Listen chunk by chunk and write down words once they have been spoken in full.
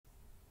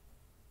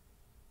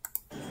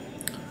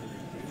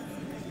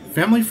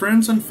Family,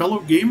 friends, and fellow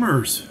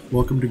gamers,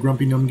 welcome to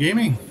Grumpy Gnome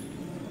Gaming.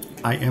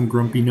 I am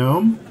Grumpy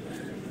Gnome,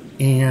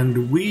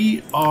 and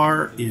we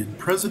are in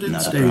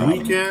President's Day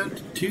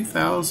weekend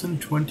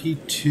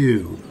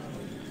 2022.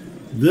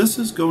 This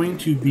is going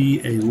to be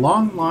a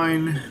long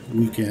line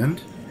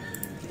weekend,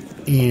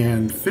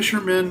 and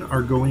fishermen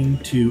are going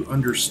to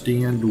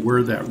understand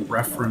where that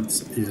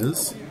reference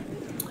is.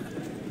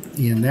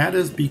 And that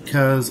is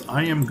because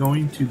I am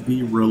going to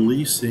be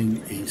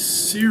releasing a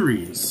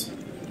series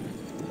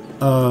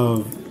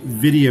of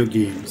video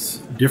games,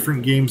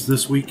 different games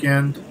this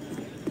weekend,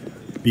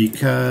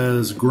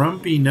 because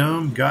Grumpy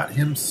Gnome got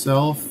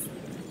himself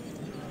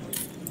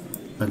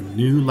a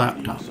new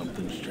laptop.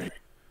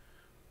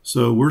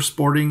 So we're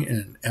sporting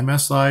an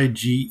MSI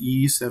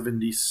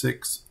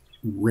GE76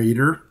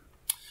 Raider.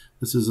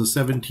 This is a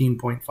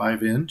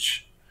 17.5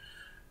 inch.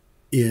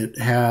 It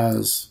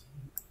has,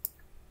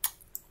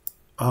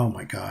 oh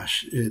my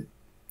gosh,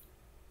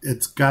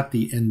 it's got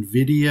the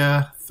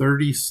NVIDIA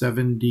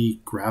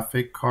 3070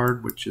 graphic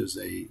card, which is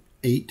a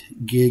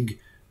 8 gig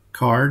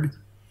card.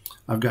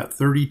 I've got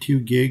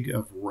 32 gig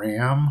of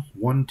RAM,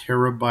 1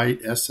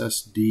 terabyte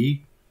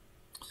SSD,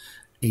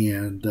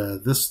 and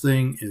this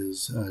thing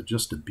is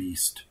just a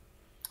beast.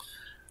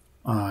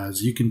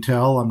 As you can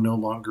tell, I'm no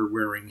longer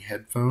wearing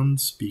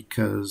headphones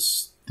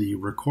because the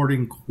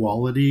recording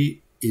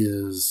quality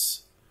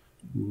is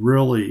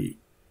really,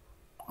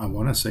 I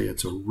want to say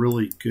it's a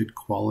really good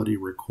quality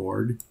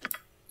record.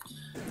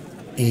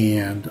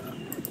 And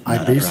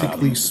I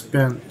basically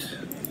spent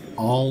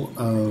all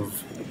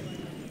of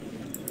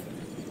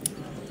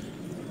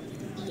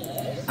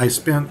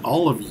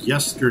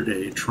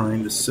yesterday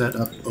trying to set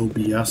up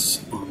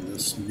OBS on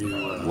this new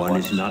one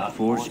is not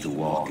forced to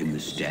walk in the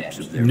steps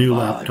of their new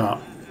father.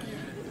 laptop.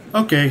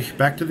 Okay,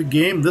 back to the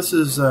game. This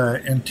is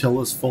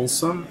Antilles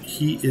Folsom.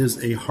 He is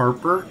a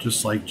harper,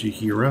 just like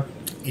Jaheira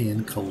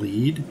and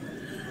Khalid.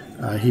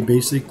 He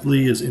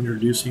basically is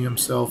introducing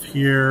himself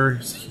here.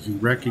 He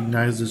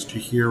recognizes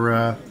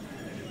Jaheira,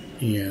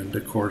 and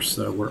of course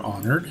we're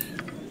honored.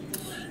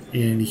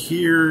 And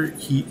here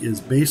he is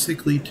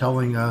basically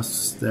telling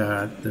us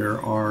that there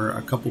are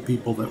a couple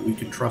people that we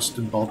can trust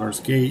in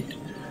Baldur's Gate.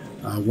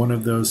 One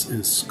of those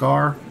is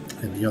Scar,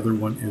 and the other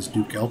one is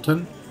Duke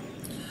Elton.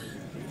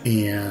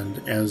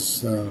 And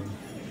as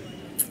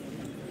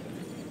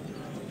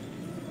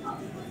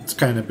it's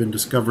kind of been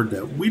discovered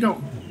that we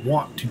don't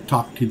want to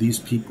talk to these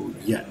people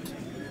yet.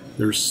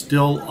 There's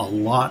still a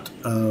lot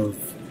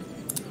of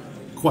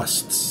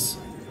quests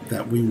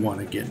that we want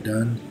to get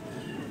done,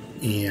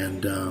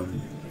 and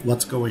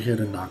let's go ahead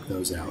and knock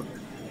those out.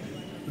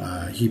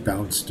 He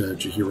bounced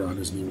Jaheira on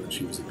his knee when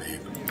she was a babe.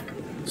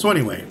 So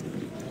anyway,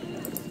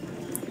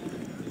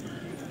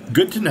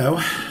 good to know.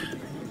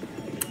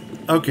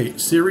 Okay,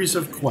 series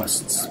of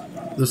quests.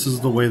 This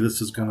is the way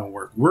this is going to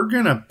work. We're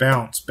going to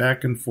bounce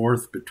back and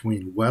forth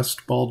between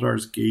West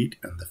Baldur's Gate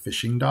and the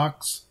fishing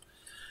docks.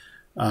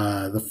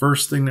 The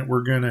first thing that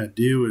we're going to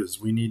do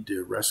is we need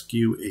to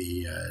rescue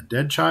a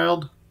dead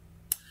child.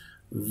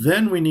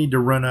 Then we need to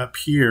run up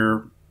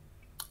here,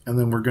 and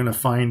then we're going to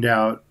find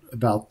out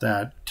about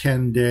that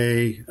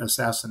 10-day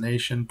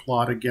assassination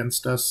plot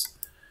against us.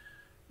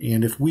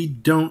 And if we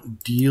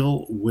don't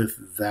deal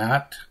with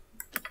that,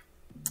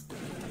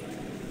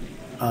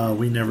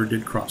 we never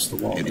did cross the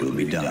wall. It will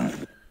be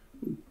done.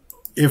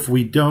 If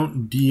we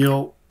don't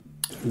deal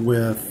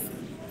with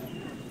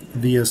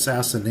the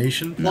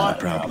assassination plot, not a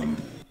problem,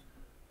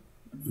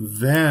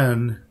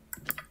 then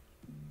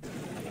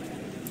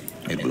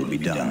it will be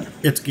done.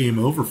 It's game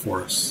over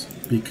for us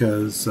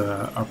because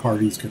our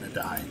party's going to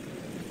die.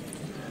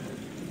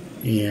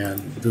 And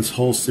this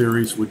whole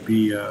series would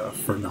be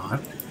for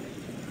naught.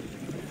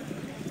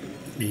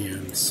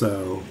 And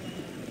so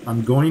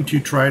I'm going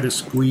to try to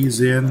squeeze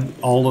in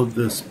all of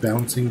this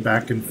bouncing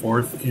back and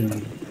forth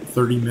in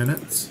 30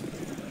 minutes.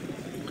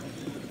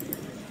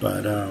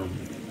 But,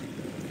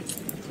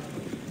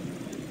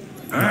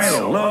 I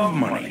love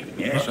money.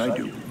 Yes, I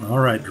do. All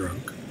right,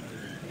 drunk.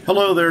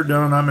 Hello there,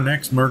 Don. I'm an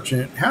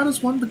ex-merchant. How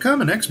does one become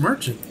an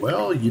ex-merchant?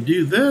 Well, you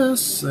do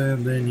this,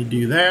 and then you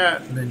do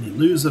that, and then you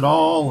lose it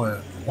all,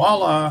 and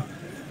voila,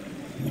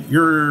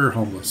 you're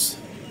homeless.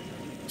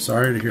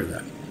 Sorry to hear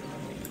that.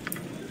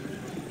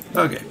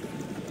 Okay.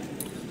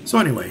 So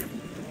anyway.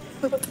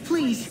 But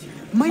please,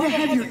 might I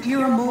have your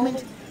ear a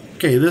moment?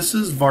 Okay, this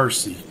is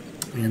Varci.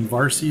 And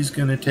Varci's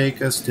going to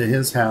take us to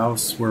his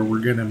house where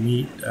we're going to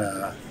meet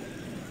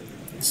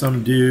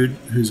some dude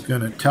who's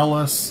going to tell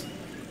us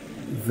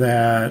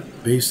that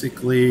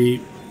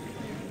basically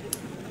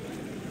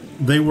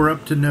they were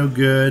up to no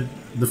good.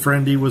 The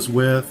friend he was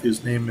with,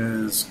 whose name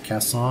is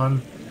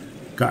Casson,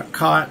 got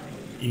caught,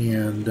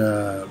 and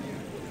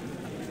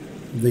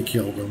they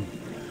killed him.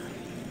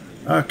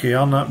 Okay,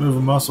 I'll not move a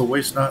muscle,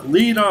 waste not.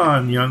 Lead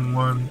on, young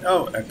one.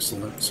 Oh,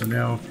 excellent. So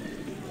now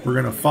we're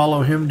going to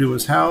follow him to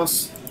his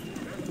house,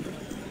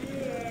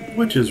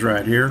 which is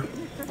right here.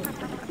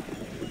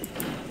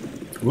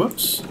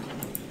 Whoops.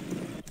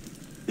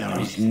 There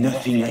is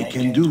nothing I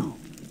can do.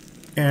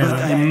 And but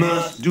I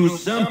must do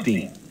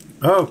something.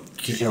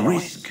 okay. It's a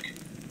risk.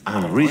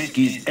 and risk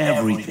is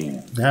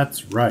everything.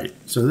 That's right.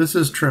 So this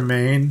is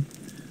Tremain,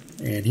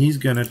 and he's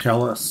going to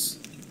tell us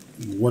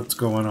what's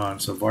going on.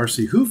 So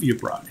Varci, who have you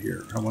brought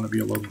here? I want to be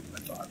alone with my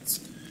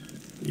thoughts.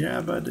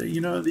 Yeah, but,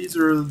 these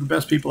are the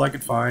best people I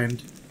could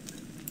find.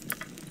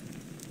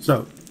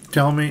 So,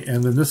 tell me,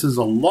 and then this is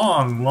a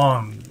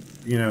long,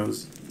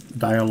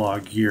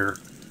 dialogue here.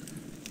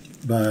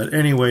 But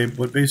anyway,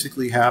 what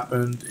basically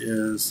happened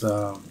is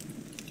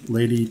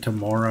Lady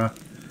Tamora.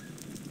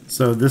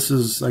 So this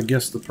is, I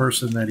guess, the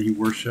person that he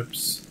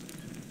worships.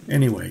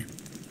 Anyway,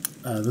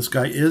 this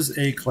guy is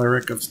a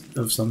cleric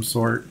of some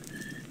sort.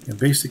 And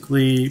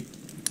basically,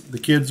 the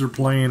kids are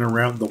playing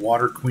around the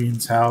Water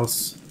Queen's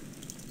house.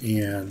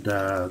 And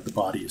the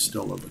body is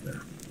still over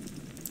there.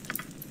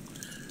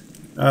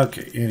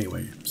 Okay,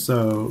 anyway.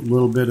 So, a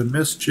little bit of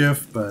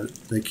mischief, but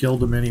they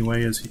killed him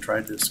anyway as he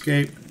tried to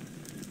escape.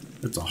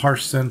 It's a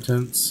harsh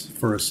sentence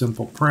for a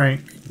simple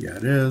prank. Yeah,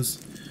 it is.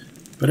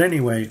 But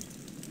anyway,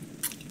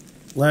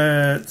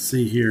 let's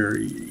see here.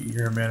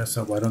 You're a man of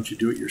self. Why don't you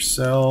do it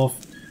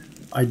yourself?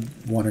 I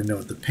want to know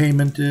what the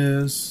payment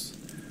is.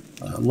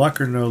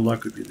 Luck or no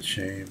luck would be the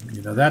shame.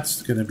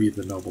 That's going to be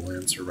the noble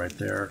answer right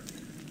there.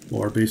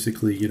 Or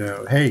basically,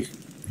 hey,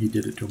 he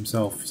did it to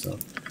himself. So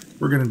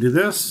we're going to do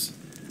this.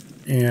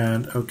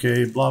 And,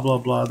 okay, blah, blah,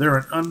 blah. They're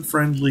an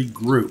unfriendly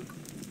group.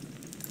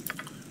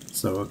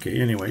 So, okay,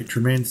 anyway,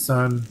 Tremain's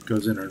son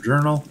goes in our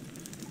journal,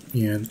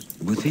 and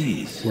with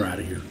ease, we're out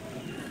of here.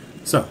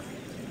 So,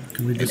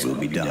 can we just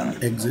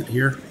exit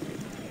here?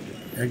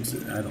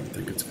 Exit? I don't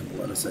think it's going to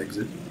let us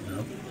exit.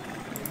 No.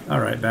 All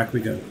right, back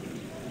we go.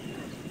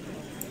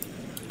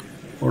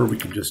 Or we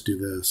can just do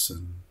this,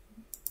 and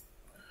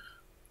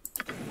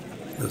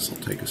this will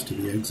take us to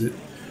the exit.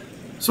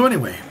 So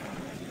anyway,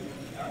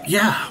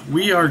 yeah,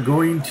 we are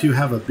going to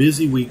have a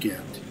busy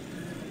weekend.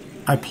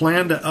 I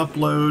plan to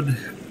upload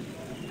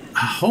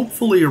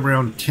hopefully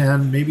around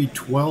 10, maybe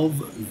 12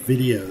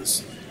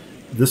 videos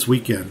this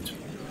weekend.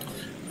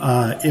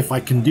 If I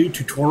can do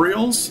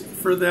tutorials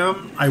for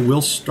them, I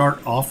will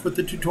start off with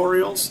the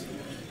tutorials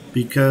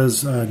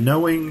because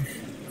knowing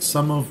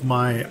some of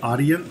my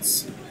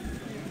audience,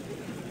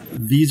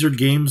 these are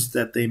games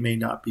that they may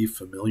not be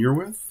familiar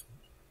with,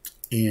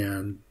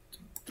 and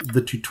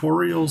the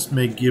tutorials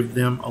may give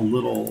them a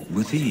little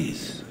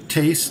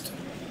taste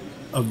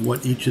of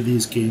what each of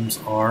these games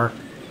are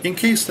in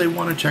case they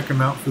want to check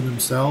them out for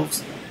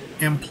themselves.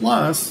 And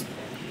plus,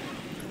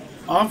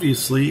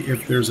 obviously,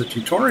 if there's a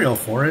tutorial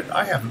for it,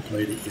 I haven't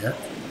played it yet.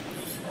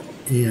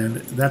 And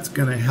that's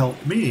going to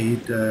help me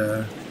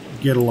to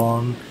get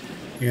along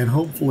and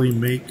hopefully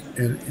make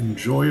an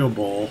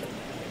enjoyable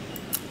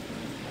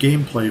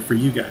gameplay for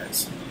you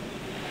guys.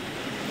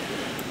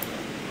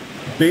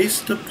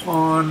 Based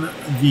upon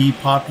the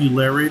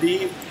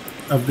popularity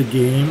of the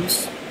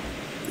games,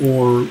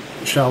 or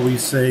shall we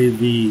say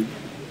the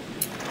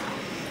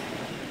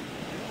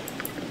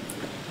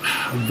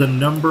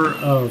number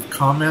of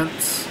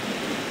comments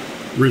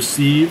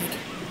received,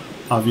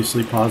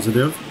 obviously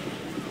positive,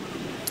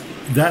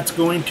 that's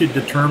going to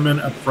determine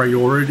a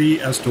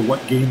priority as to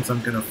what games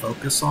I'm going to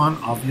focus on.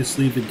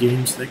 Obviously, the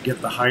games that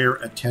get the higher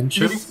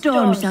attention. The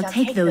storm shall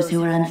take those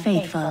who are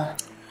unfaithful.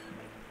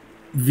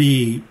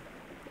 The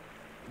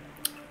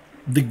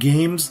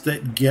games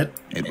that get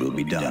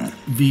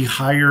the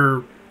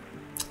higher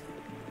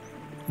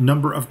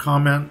number of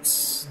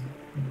comments,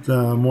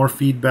 the more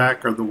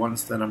feedback, are the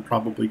ones that I'm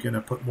probably going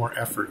to put more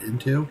effort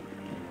into.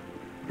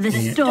 The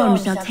storm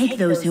shall take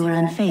those who are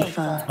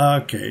unfaithful.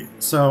 Okay,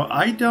 so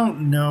I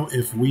don't know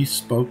if we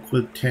spoke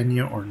with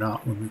Tenya or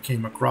not when we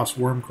came across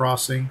Worm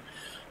Crossing.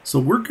 So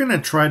we're going to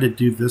try to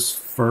do this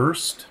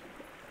first.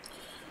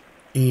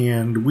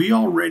 And we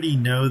already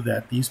know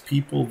that these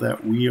people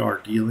that we are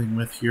dealing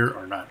with here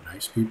are not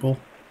nice people.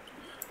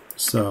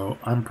 So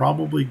I'm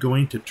probably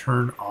going to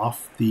turn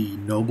off the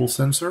noble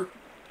sensor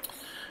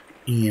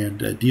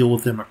and deal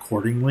with them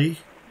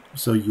accordingly.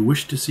 So you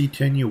wish to see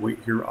Tenya?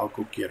 Wait here, I'll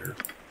go get her.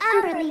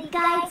 Amberly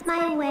guides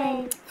my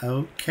way.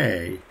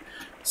 Okay.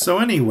 So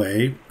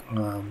anyway,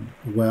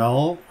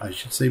 well, I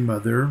should say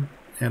Mother,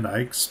 and I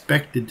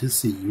expected to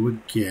see you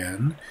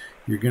again.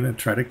 You're going to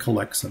try to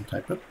collect some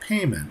type of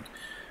payment.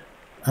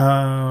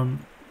 I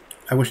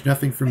wish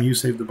nothing from you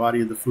save the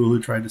body of the fool who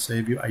tried to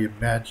save you. I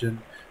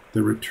imagine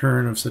the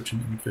return of such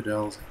an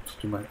infidel.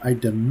 I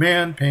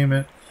demand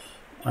payment.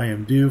 I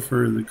am due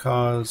for the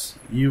cause.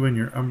 You and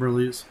your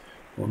Umberleys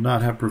will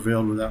not have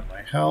prevailed without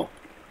my help.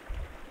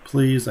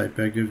 Please, I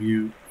beg of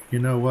you. You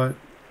know what?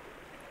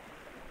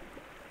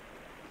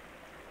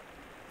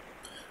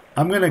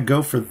 I'm going to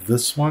go for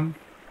this one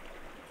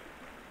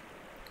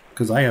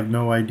because I have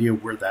no idea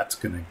where that's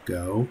going to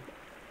go.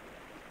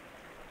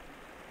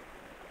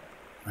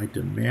 I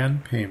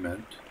demand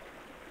payment.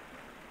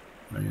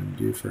 I am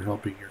due for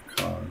helping your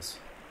cause.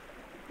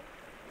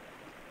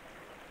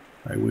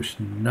 I wish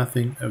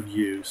nothing of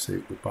you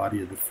save the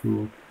body of the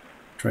fool who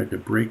tried to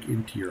break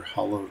into your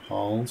hallowed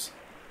halls.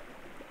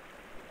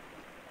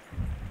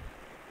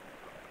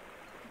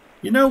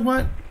 You know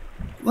what?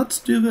 Let's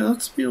do that.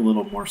 Let's be a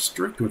little more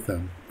strict with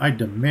them. I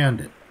demand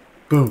it.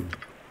 Boom.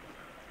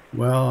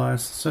 Well,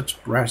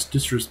 such brash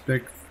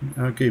disrespect.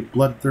 Okay,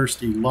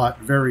 bloodthirsty lot.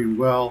 Very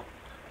well.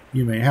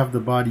 You may have the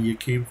body you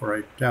came for.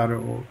 I doubt it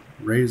will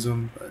raise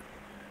him, but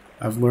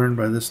I've learned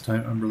by this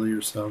time. Umberly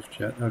yourself,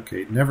 chat.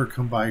 Okay, never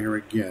come by here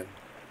again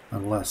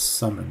unless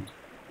summoned.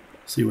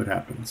 See what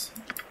happens.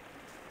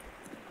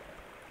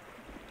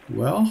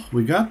 Well,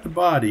 we got the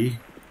body.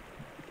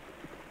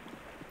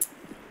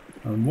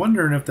 I'm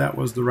wondering if that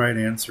was the right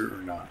answer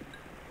or not.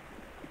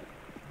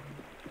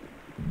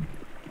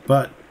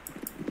 But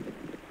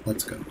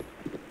let's go.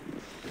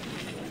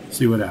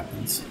 See what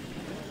happens.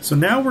 So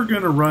now we're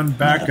going to run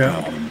back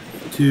up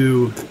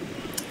to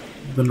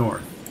the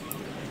north.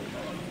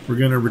 We're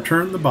going to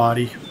return the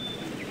body.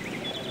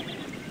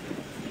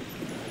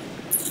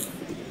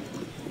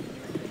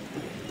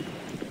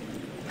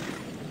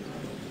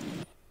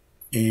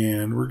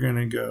 And we're going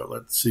to go,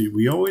 let's see,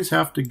 we always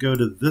have to go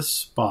to this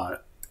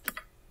spot.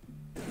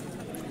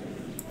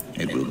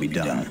 It will be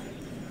done.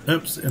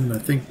 Oops, and I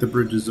think the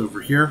bridge is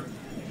over here.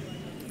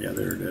 Yeah,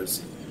 there it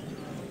is.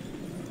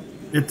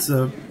 It's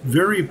a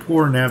very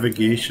poor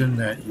navigation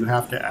that you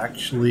have to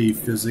actually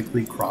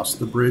physically cross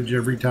the bridge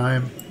every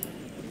time,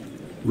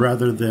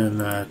 rather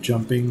than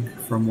jumping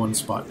from one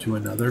spot to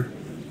another.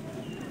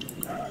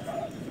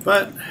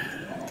 But,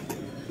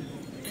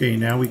 okay,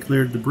 now we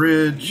cleared the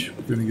bridge.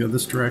 We're going to go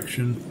this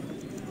direction.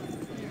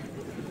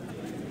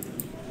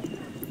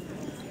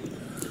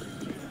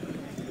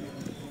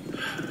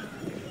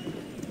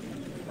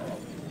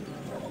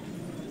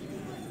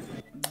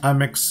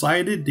 I'm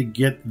excited to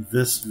get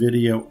this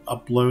video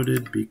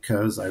uploaded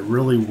because I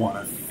really want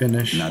to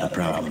finish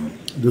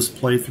this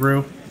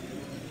playthrough.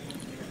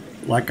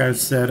 Like I've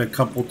said a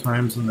couple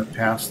times in the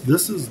past,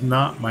 this is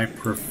not my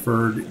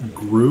preferred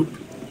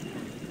group.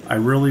 I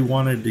really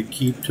wanted to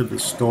keep to the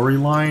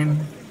storyline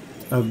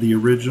of the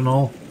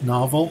original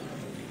novel,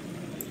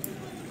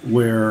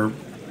 where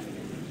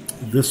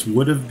this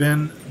would have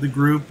been the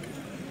group.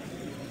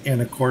 And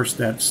of course,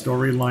 that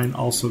storyline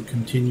also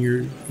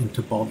continued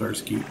into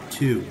Baldur's Gate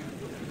 2.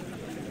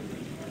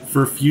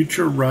 For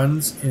future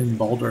runs in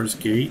Baldur's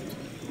Gate,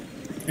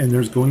 and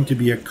there's going to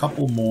be a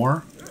couple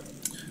more,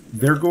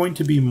 they're going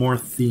to be more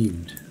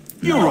themed.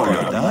 You roll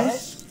your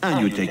dice, and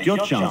you take your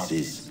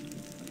chances.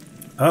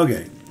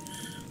 Okay,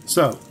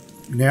 so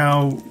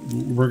now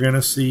we're going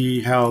to see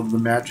how the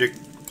magic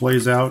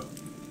plays out.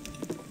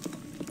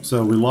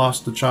 So we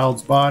lost the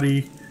child's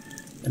body.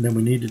 And then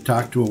we need to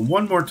talk to him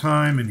one more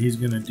time, and he's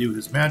going to do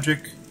his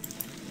magic.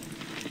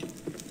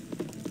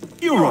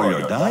 You roll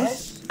your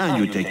dice, and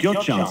you take your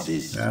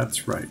chances.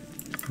 That's right.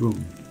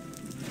 Boom.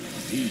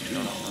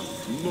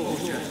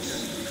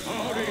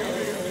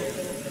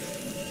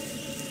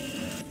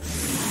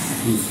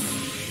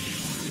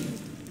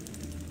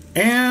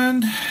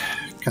 And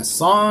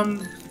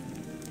Casson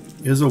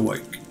is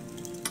awake.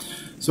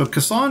 So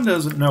Casson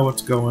doesn't know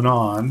what's going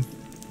on.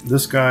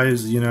 This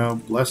guy's, you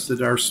know,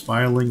 blessed our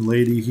smiling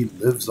lady. He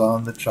lives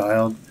on the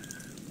child.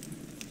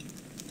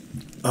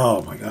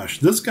 Oh my gosh.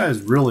 This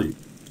guy's really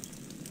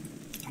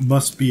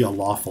must be a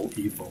lawful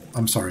evil.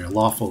 I'm sorry, a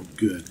lawful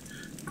good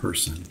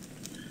person.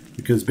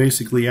 Because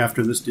basically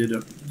after this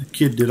the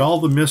kid did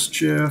all the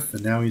mischief,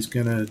 and now he's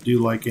going to do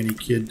like any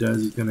kid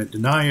does. He's going to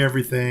deny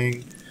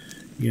everything,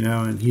 you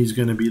know, and he's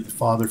going to be the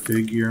father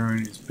figure,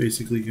 and he's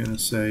basically going to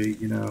say,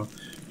 you know,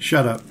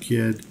 shut up,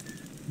 kid,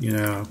 you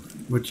know,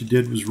 what you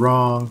did was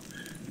wrong.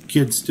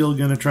 Kid's still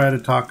going to try to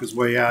talk his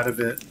way out of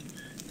it.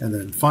 And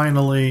then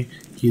finally,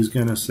 he's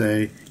going to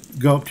say,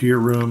 go up to your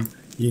room,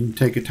 you can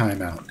take a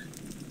timeout.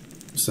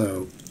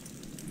 So,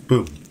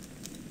 boom.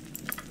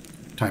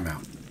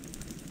 Timeout.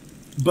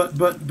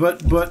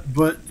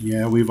 But,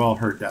 yeah, we've all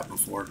heard that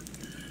before.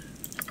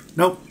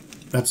 Nope,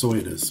 that's the way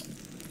it is.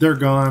 They're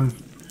gone.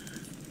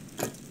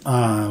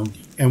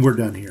 And we're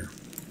done here.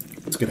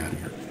 Let's get out of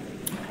here.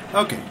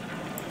 Okay.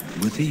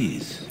 With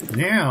ease.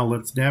 Now,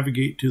 let's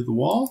navigate to the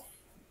wall.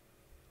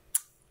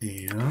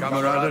 And...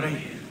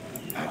 Camaraderie,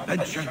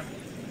 adventure,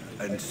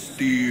 and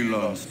steel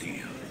on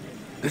steel.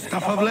 The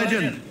stuff of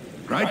legend.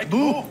 Right,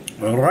 Boo?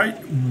 All right,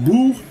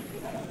 Boo.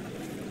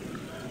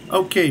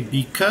 Okay,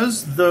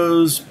 because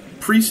those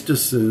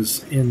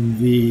priestesses in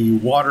the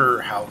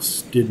water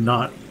house did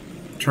not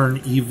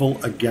turn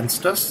evil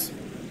against us,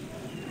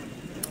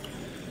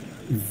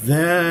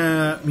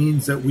 that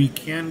means that we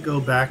can go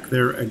back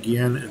there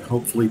again and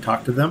hopefully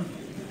talk to them.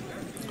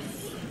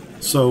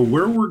 So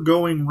where we're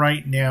going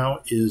right now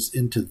is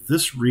into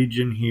this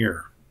region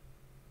here.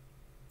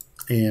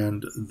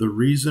 And the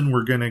reason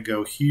we're going to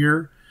go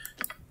here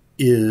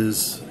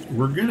is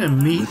we're going to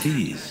meet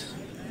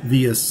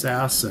the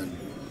assassin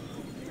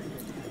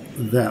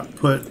that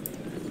put...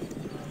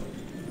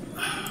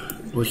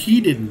 Well,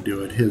 he didn't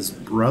do it. His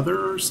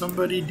brother or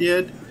somebody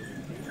did,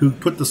 who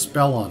put the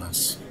spell on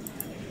us.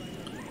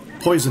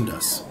 Poisoned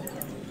us.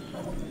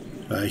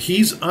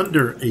 He's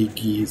under a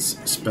Geese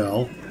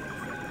spell.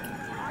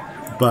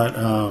 But,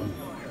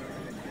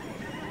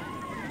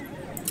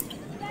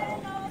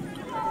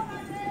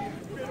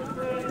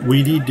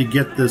 we need to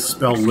get this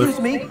spell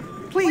lifted. Excuse me.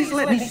 Please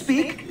let me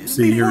speak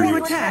See, before here you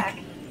he is. attack.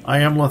 I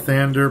am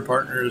Lothander,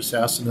 partner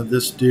assassin of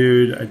this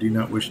dude. I do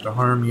not wish to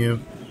harm you.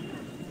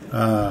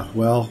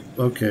 Well,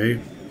 okay.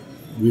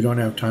 We don't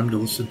have time to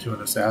listen to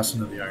an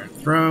assassin of the Iron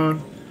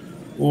Throne.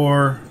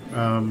 Or,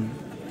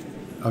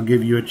 I'll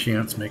give you a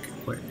chance, make it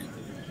quick.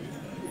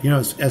 You know,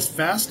 as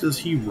fast as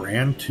he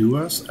ran to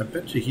us, I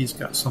bet you he's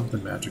got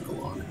something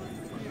magical on him.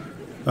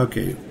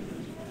 Okay,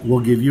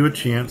 we'll give you a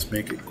chance,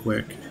 make it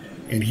quick.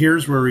 And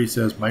here's where he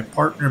says, my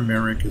partner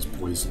Merrick has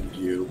poisoned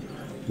you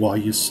while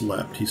you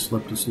slept. He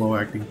slipped a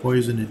slow-acting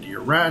poison into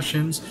your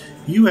rations.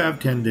 You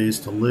have 10 days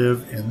to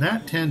live, and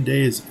that 10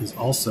 days is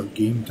also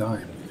game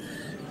time.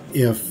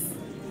 If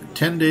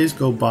 10 days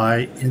go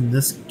by in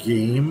this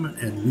game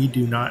and we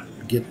do not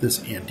get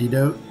this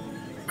antidote,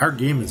 our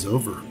game is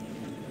over.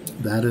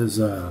 That's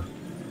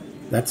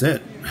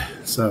it.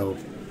 So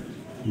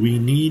we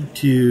need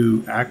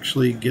to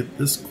actually get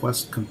this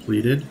quest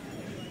completed.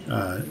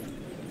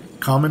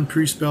 Common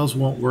pre-spells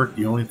won't work.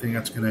 The only thing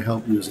that's going to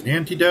help you is an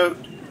antidote.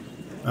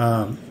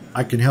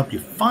 I can help you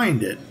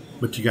find it,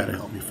 but you got to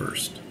help me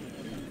first.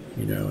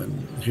 You know,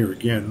 and here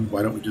again,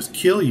 why don't we just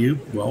kill you?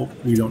 Well,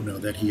 we don't know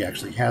that he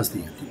actually has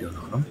the antidote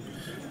on him.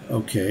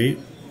 Okay,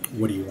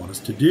 what do you want us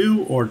to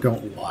do? Or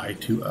don't lie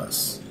to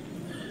us.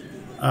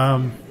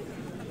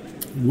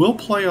 We'll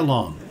play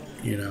along,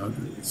 you know,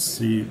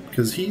 see,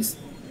 because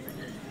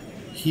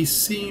he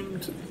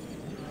seemed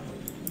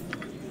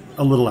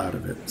a little out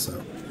of it.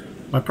 So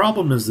my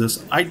problem is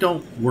this: I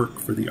don't work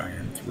for the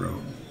Iron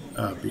Throne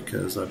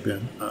because I've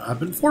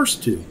been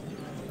forced to.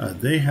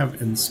 They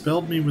have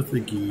enspelled me with the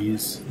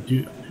geese.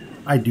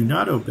 I do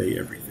not obey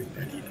everything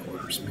that he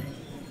orders me.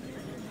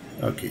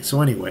 Okay,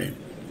 so anyway,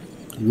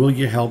 will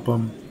you help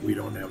him? We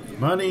don't have the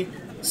money.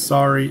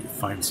 Sorry,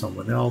 find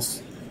someone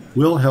else.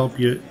 We'll help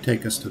you.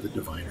 Take us to the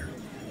diviner.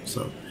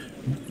 So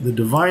the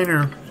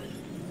diviner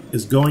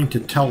is going to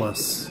tell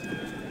us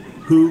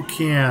who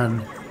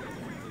can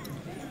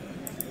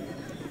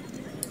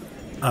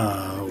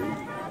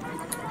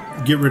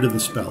get rid of the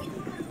spell.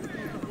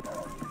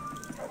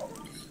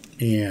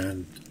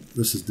 And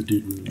this is the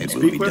dude we will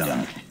speak with.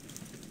 Done.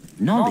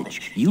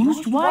 Knowledge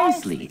used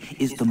wisely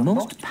is the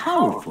most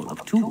powerful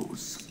of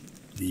tools.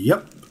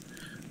 Yep.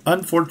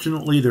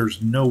 Unfortunately,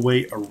 there's no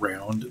way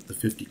around the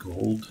 50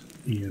 gold.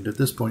 And at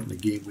this point in the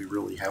game, we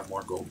really have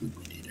more gold than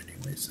we need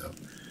anyway. So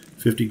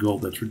 50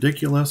 gold, that's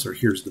ridiculous. Or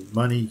here's the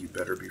money. You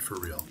better be for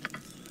real.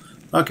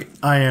 Okay,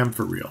 I am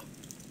for real.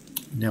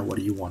 Now, what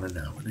do you want to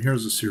know? And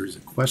here's a series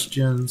of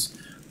questions.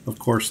 Of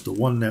course, the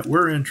one that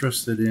we're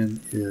interested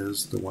in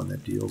is the one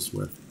that deals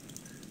with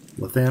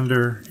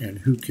Lothander and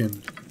who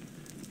can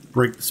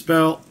break the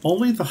spell.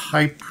 Only the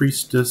High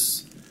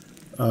Priestess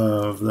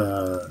of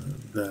the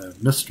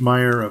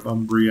Mistmyr of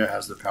Umbria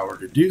has the power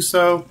to do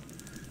so.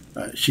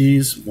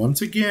 She's,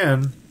 once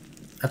again,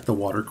 at the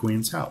Water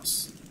Queen's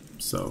house.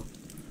 So,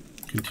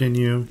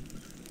 continue.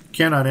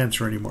 Cannot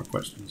answer any more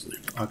questions.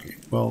 Okay,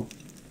 well,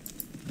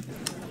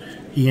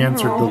 he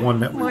answered the one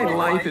that my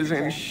life is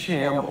in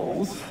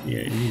shambles.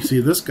 Yeah, you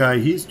see, this guy,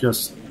 he's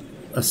just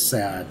a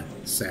sad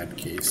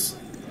case.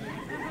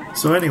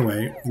 So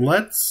anyway,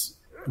 let's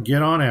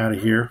get on out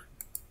of here.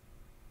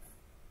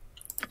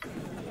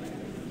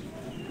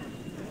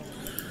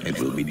 It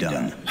will be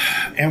done.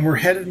 And we're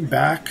heading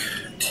back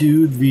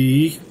to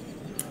the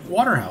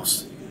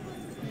Waterhouse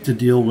to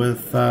deal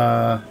with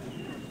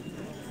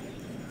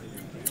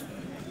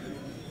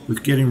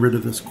getting rid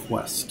of this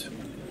quest.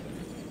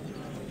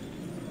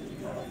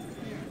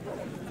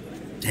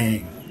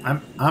 Dang,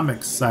 I'm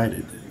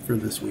excited for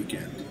this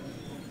weekend.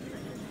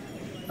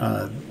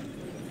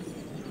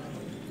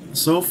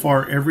 So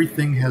far,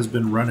 everything has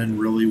been running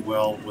really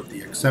well, with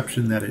the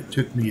exception that it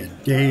took me a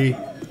day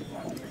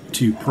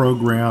to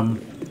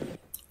program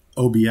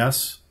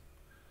OBS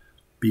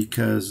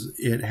because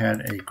it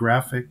had a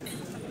graphic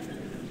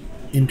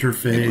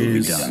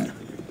interface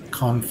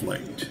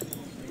conflict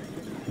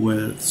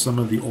with some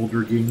of the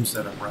older games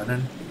that I'm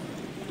running.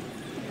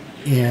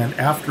 And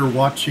after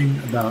watching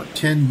about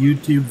 10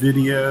 YouTube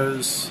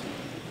videos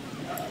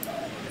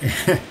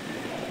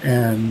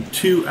and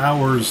 2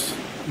 hours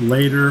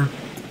later,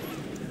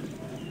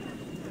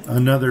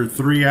 another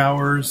 3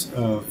 hours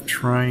of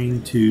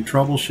trying to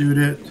troubleshoot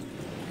it,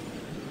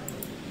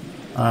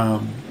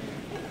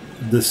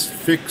 this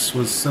fix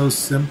was so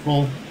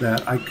simple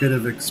that I could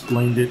have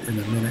explained it in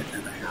a minute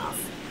and a half.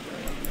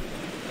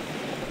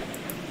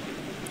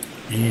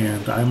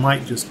 And I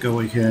might just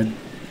go ahead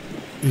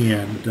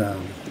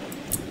and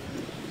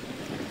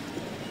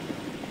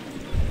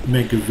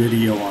make a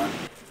video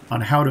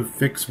on how to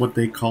fix what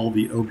they call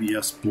the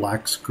OBS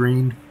black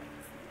screen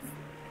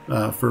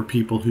for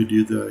people who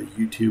do the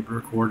YouTube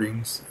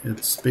recordings.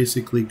 It's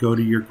basically go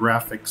to your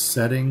graphics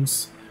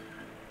settings,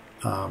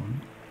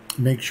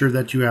 make sure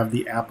that you have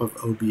the app of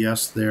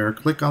OBS there,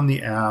 click on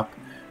the app,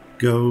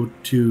 go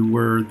to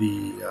where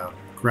the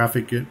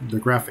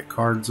graphic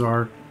cards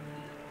are,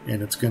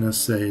 and it's going to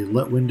say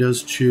let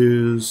Windows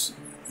choose,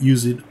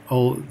 use the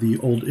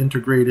old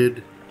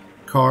integrated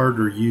card,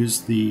 or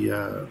use the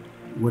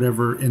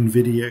whatever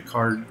NVIDIA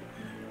card,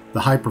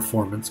 the high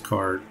performance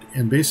card.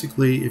 And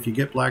basically, if you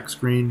get black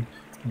screen,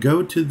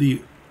 go to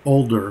the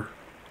older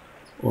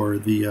or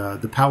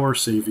the power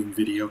saving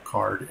video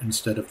card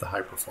instead of the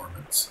high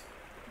performance.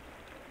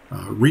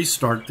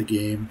 Restart the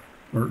game,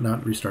 or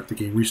not restart the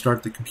game,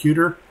 restart the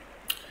computer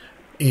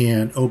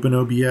and open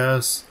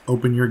OBS,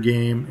 open your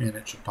game, and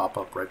it should pop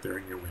up right there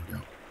in your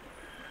window.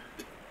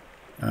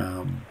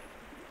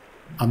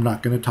 I'm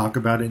not going to talk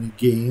about any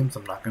games.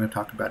 I'm not going to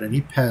talk about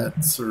any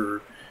pets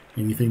or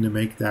anything to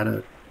make that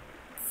a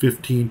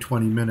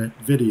 15-20 minute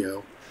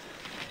video.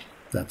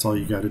 That's all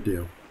you got to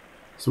do.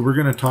 So we're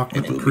going to talk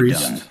with the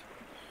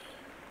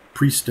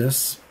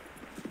priestess.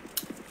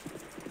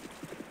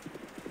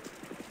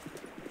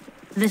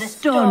 The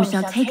storm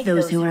shall take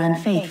those who are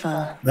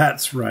unfaithful.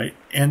 That's right.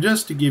 And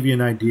just to give you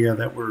an idea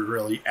that we're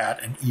really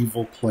at an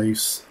evil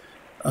place,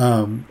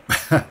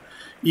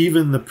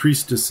 even the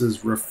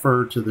priestesses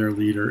refer to their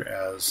leader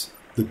as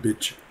the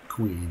bitch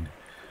queen.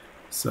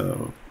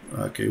 So,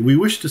 okay, we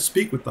wish to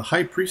speak with the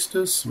high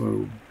priestess,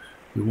 so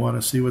we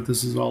want to see what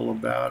this is all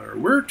about, or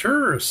we're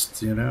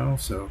tourists, you know,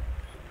 so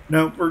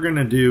no, we're going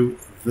to do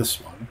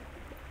this one.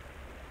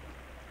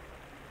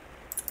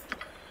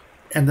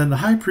 And then the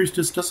high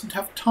priestess doesn't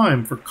have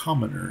time for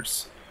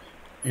commoners.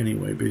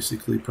 Anyway,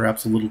 basically,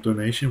 perhaps a little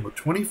donation with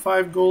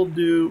 25 gold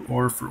due,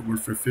 or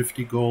for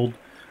 50 gold.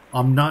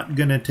 I'm not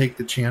going to take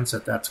the chance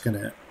that that's going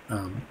to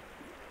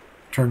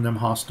turn them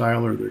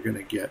hostile, or they're going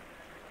to get,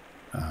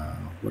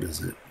 what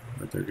is it?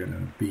 That they're going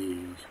to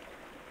be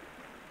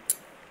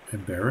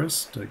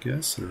embarrassed, I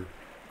guess, or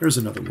there's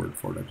another word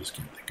for it. I just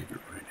can't think of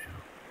it right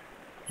now.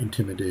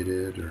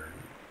 Intimidated or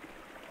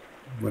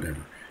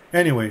whatever.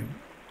 Anyway,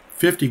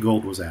 50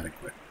 gold was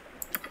adequate.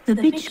 The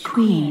bitch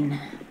queen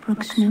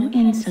brooks no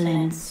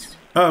insolence.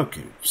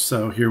 Okay,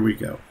 so here we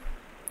go.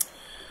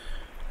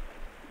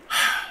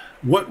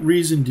 What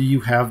reason do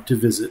you have to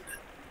visit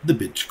the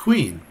bitch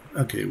queen?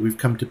 Okay, we've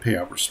come to pay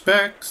our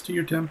respects to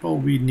your temple.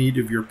 We need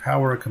of your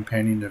power. A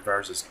companion of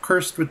ours is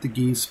cursed with the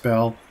geese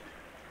spell.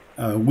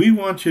 We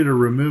want you to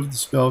remove the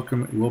spell.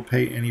 We'll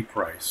pay any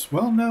price.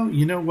 Well, no,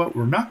 you know what?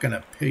 We're not going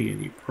to pay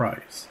any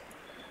price.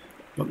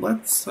 But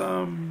let's,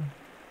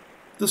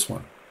 this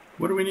one.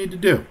 What do we need to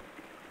do?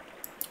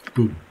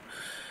 Boom.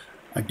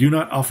 I do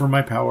not offer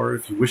my power.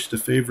 If you wish to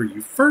favor,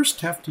 you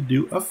first have to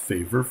do a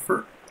favor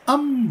for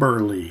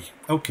Umberly.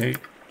 Okay,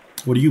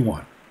 what do you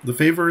want? The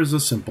favor is a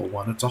simple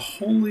one. It's a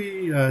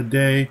holy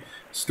day.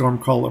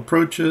 Stormcall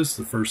approaches,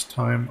 the first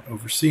time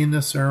overseeing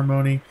this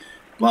ceremony.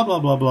 Blah, blah,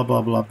 blah, blah,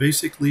 blah, blah.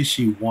 Basically,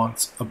 she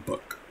wants a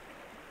book.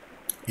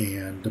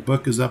 And the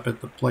book is up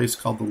at the place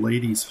called the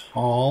Ladies'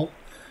 Hall,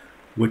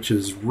 which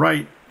is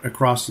right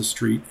across the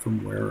street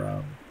from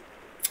where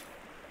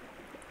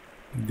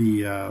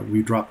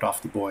we dropped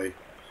off the boy.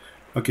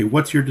 Okay,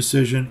 what's your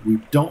decision?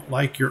 We don't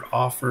like your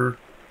offer.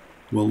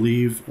 We'll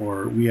leave,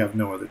 or we have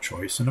no other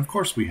choice. And of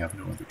course we have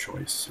no other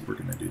choice. So we're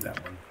going to do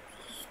that one.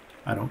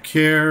 I don't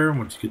care.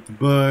 Once you get the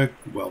book,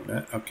 well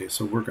met. Okay,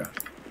 so we're gone.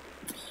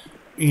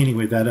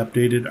 Anyway, that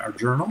updated our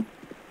journal.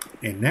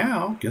 And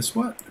now, guess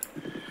what?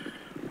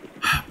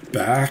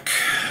 Back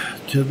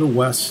to the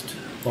west.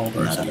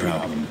 Baldar's Not a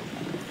problem.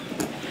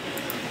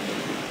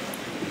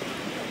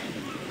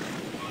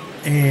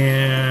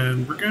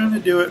 And we're going to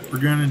do it. We're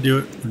going to do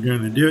it. We're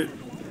going to do it.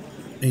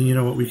 And you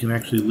know what? We can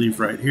actually leave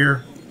right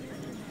here.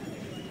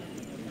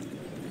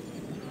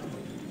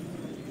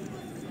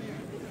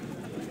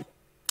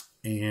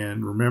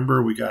 And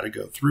remember, we got to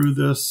go through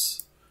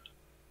this.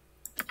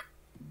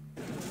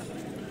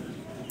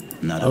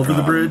 Not a Over the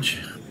problem.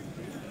 bridge.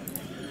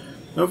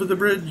 Over the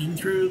bridge and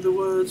through the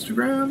woods to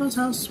Grandma's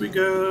house we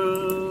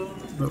go.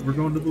 But we're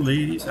going to the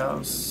lady's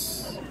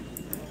house.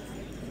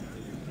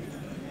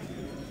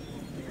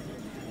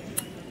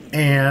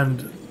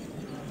 And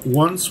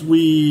once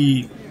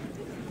we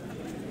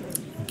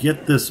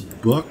get this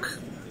book,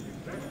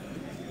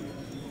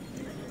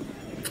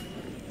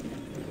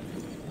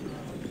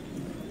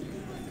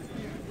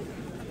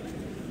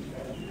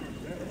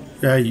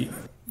 yeah,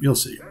 you'll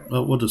see.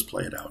 Well, we'll just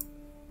play it out.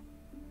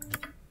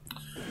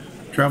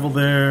 Travel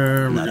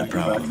there. We're Not a going to go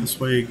back problem. this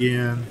way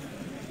again.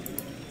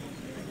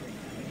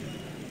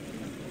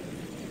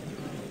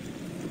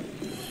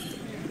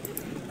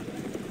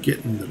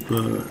 Getting the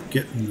book.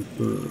 Getting the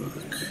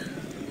book.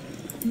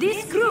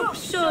 This group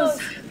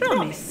shows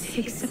promise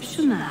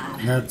exceptional.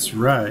 That's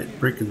right.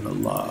 Breaking the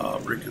law.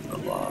 Breaking the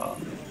law.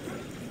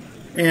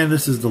 And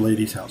this is the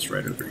lady's house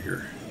right over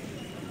here.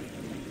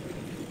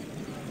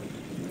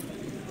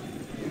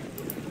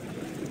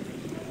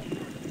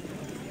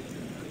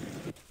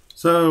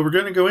 So we're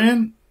going to go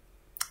in,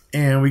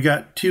 and we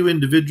got two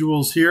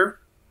individuals here.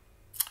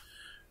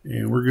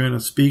 And we're going to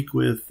speak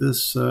with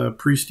this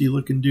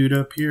priesty-looking dude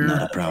up here.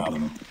 Not a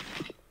problem.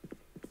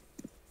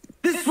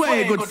 This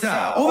way, good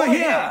sir. Over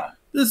here.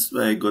 This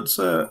way, good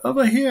sir.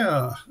 Over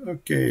here.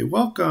 Okay,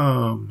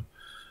 welcome.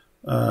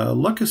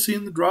 Luck is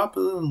seen the drop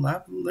of the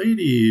lap of the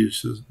ladies.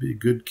 Says, be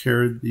good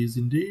care of these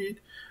indeed.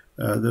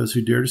 Those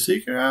who dare to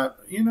seek her out,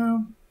 you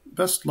know,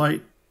 best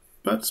light,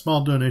 but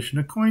small donation,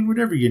 a coin,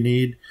 whatever you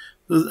need.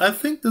 I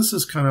think this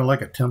is kind of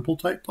like a temple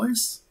type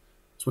place.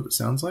 That's what it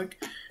sounds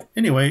like.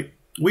 Anyway,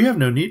 We have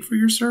no need for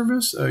your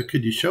service.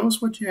 Could you show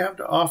us what you have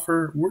to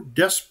offer? We're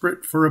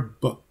desperate for a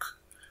book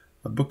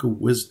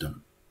of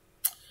wisdom.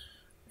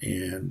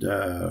 And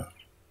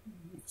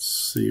let's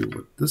see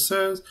what this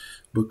says.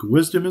 Book of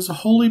Wisdom is a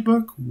holy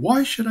book.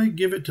 Why should I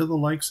give it to the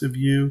likes of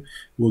you?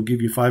 We'll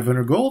give you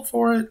 500 gold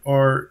for it,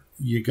 or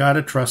you got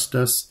to trust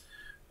us.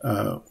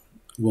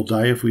 We'll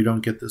die if we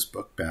don't get this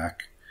book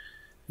back.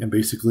 And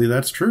basically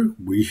that's true.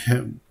 We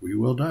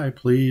will die.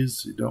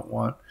 Please, you don't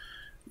want...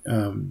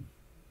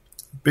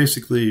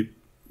 basically,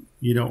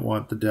 you don't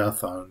want the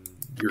death on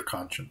your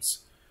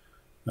conscience.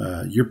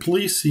 Your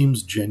plea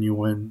seems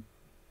genuine,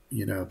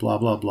 blah,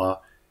 blah, blah.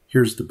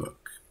 Here's the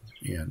book.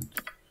 And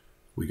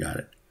we got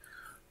it.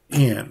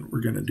 And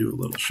we're going to do a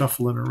little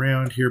shuffling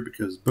around here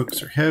because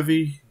books are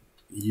heavy.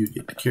 You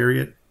get to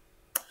carry it.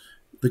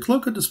 The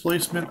Cloak of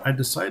Displacement, I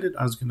decided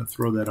I was going to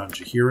throw that on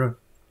Jaheira.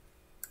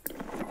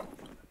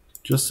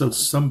 Just so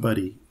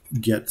somebody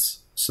gets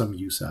some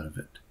use out of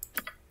it.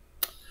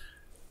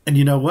 And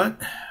you know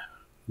what?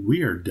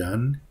 We are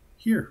done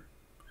here.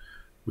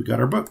 We got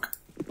our book.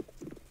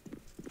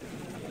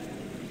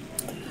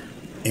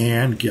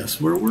 And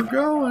guess where we're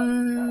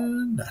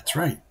going? That's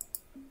right.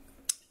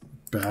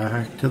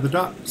 Back to the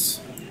docks.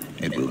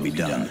 It will be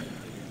done.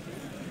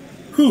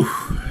 Whew.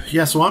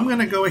 Yeah, so I'm going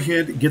to go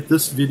ahead and get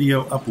this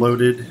video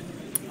uploaded.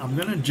 I'm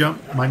going to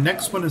jump. My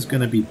next one is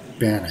going to be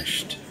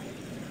Banished.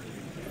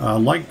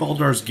 Like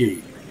Baldar's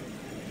Gate.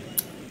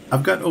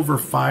 I've got over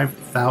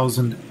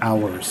 5,000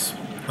 hours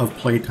of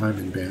playtime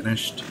in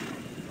Banished.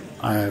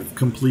 I've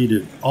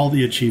completed all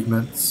the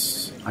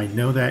achievements. I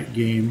know that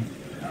game.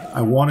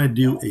 I want to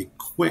do a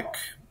quick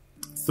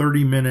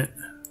 30-minute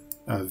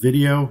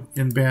video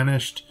in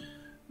Banished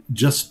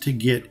just to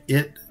get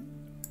it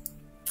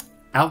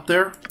out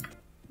there.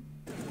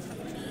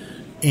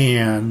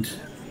 And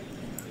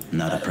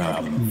not a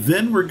problem.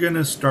 Then we're going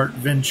to start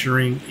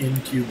venturing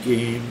into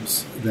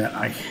games that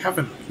I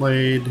haven't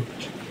played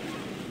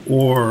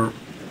or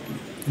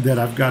that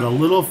I've got a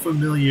little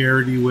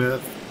familiarity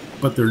with,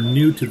 but they're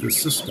new to the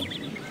system.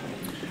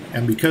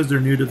 And because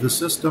they're new to the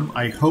system,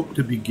 I hope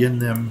to begin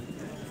them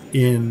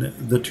in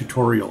the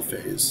tutorial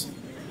phase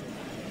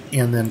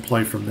and then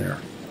play from there.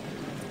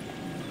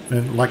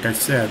 And like I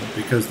said,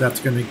 because that's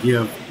going to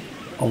give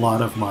a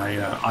lot of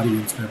my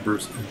audience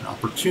members an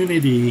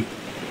opportunity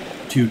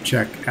to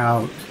check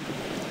out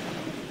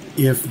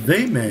if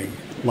they may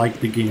like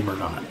the game or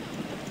not.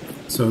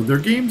 So they're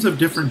games of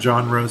different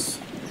genres.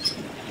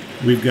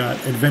 We've got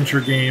adventure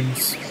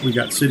games, we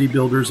got city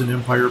builders and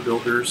empire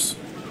builders.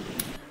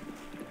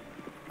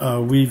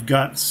 We've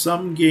got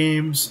some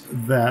games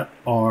that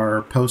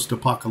are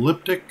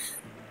post-apocalyptic.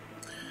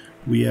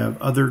 We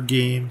have other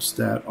games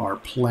that are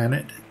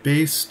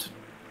planet-based.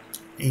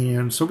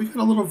 And so we got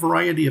a little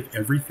variety of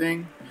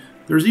everything.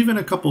 There's even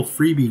a couple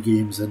freebie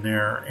games in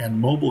there and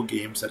mobile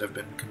games that have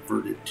been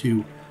converted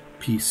to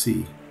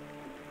PC.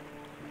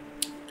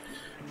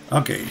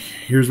 Okay,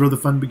 here's where the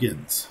fun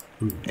begins.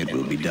 Ooh. It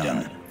will be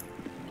done.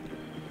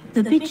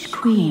 The bitch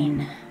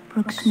queen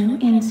brooks no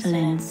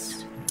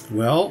insolence.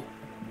 Well,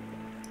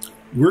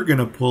 we're going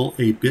to pull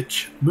a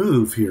bitch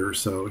move here,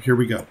 so here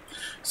we go.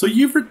 So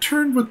you've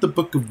returned with the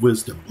Book of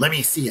Wisdom. Let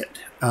me see it.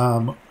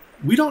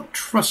 We don't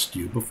trust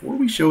you. Before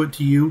we show it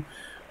to you,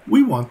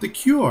 we want the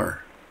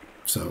cure.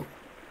 So,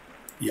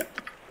 yeah.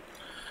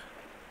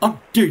 How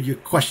dare you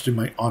question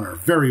my honor?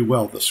 Very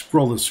well, the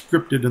scroll is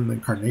scripted in the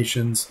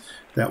incarnations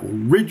that will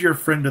rid your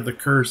friend of the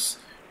curse.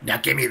 Now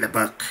give me the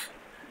book.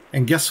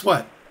 And guess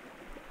what?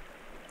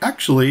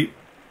 Actually,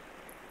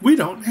 we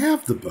don't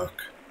have the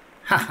book.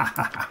 Ha ha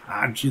ha ha,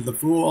 aren't you the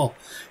fool?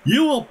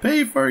 You will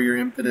pay for your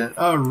impudence.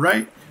 All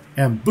right.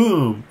 And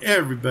boom,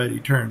 everybody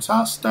turns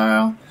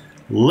hostile.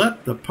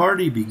 Let the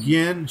party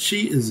begin.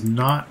 She is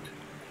not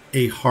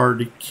a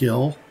hard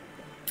kill.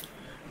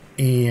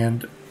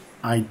 And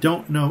I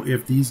don't know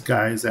if these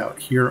guys out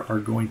here are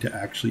going to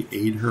actually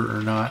aid her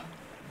or not.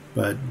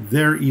 But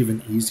they're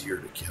even easier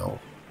to kill.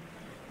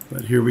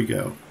 But here we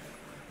go.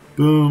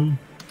 Boom.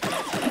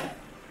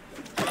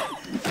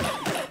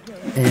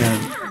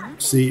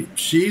 And see,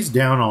 she's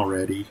down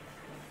already.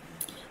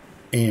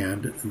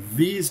 And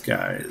these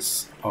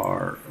guys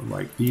are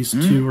like, these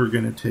two are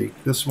going to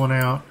take this one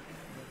out.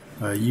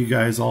 You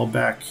guys all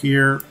back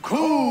here.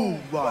 Cool.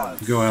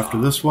 Go after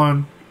this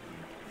one.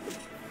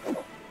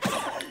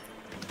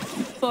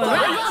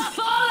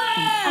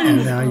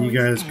 And now you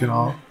guys can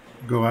all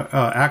go out.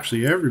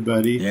 Actually,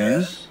 everybody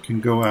can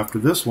go after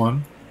this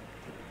one.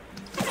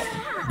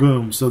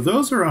 Boom. So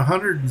those are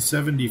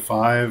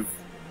 175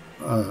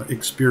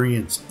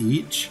 experience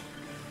each.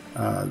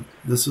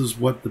 This is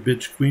what the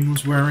bitch queen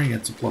was wearing.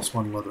 It's a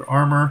 +1 leather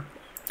armor.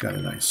 Got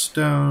a nice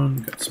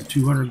stone. Got some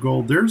 200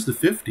 gold. There's the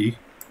 50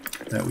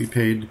 that we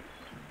paid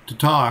to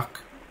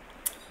talk.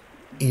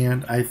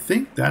 And I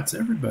think that's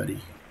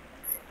everybody.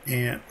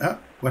 And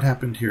what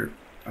happened here?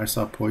 I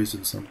saw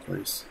poison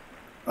someplace.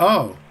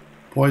 Oh,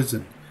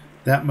 poison.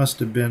 That must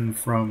have been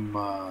from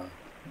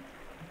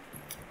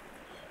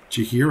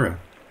Jaheira.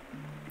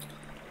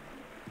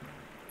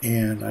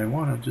 And I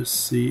want to just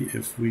see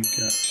if we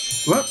got...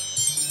 Whoop!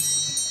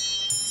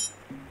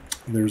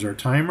 There's our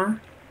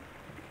timer.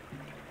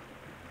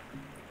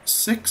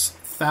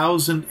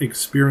 6,000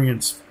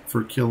 experience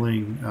for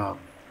killing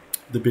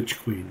the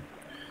Bitch Queen.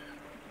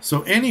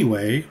 So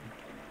anyway,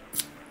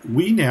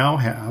 we now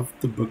have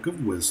the Book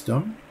of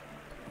Wisdom,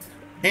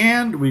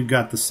 and we've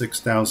got the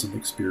 6,000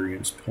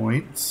 experience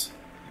points.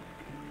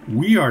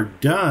 We are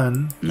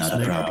done.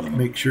 Not a problem.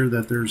 Make sure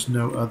that there's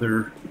no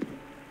other...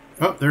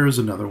 Oh, there is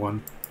another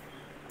one.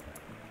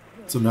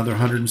 It's another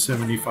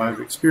 175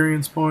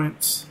 experience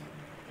points.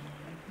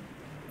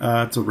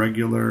 It's a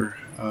regular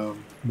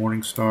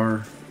Morning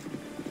Star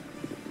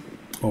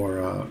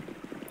or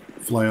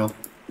flail.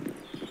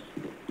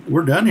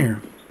 We're done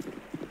here.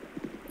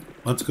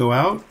 Let's go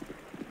out.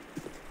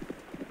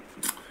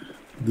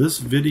 This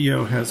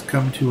video has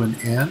come to an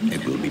end.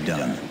 It will be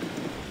done.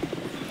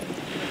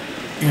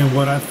 And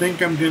what I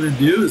think I'm going to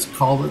do is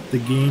call it the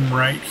game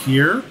right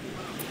here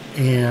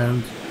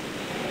and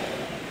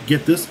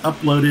get this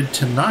uploaded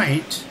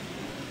tonight.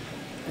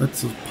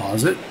 Let's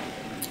pause it.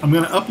 I'm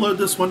going to upload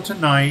this one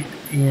tonight,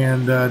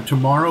 and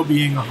tomorrow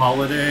being a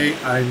holiday,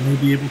 I may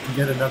be able to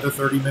get another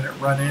 30-minute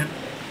run in.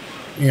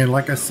 And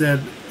like I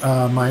said,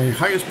 my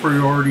highest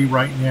priority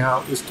right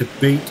now is to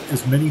bait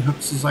as many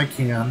hooks as I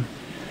can,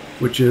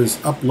 which is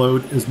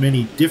upload as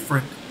many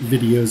different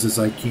videos as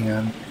I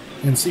can,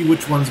 and see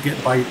which ones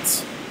get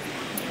bites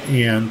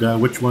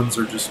and which ones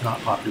are just not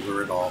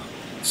popular at all.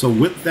 So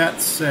with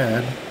that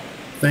said,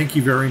 thank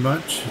you very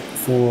much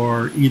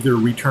for either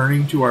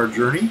returning to our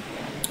journey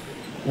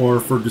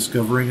or for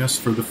discovering us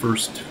for the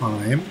first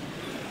time.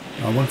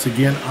 Once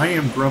again, I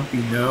am Grumpy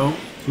No.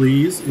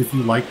 Please, if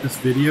you like this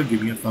video,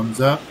 give me a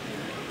thumbs up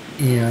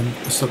and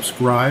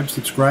subscribe.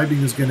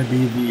 Subscribing is going to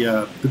be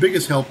the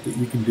biggest help that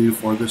you can do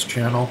for this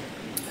channel,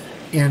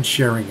 and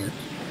sharing it.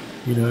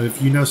 You know,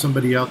 if you know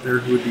somebody out there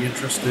who would be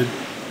interested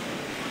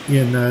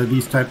in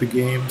these type of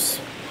games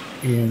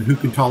and who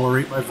can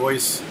tolerate my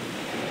voice,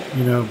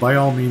 you know, by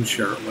all means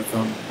share it with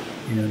them,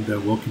 and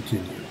we'll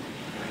continue.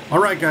 All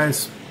right,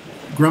 guys.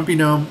 Grumpy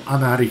Gnome,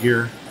 I'm out of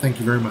here. Thank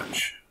you very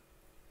much.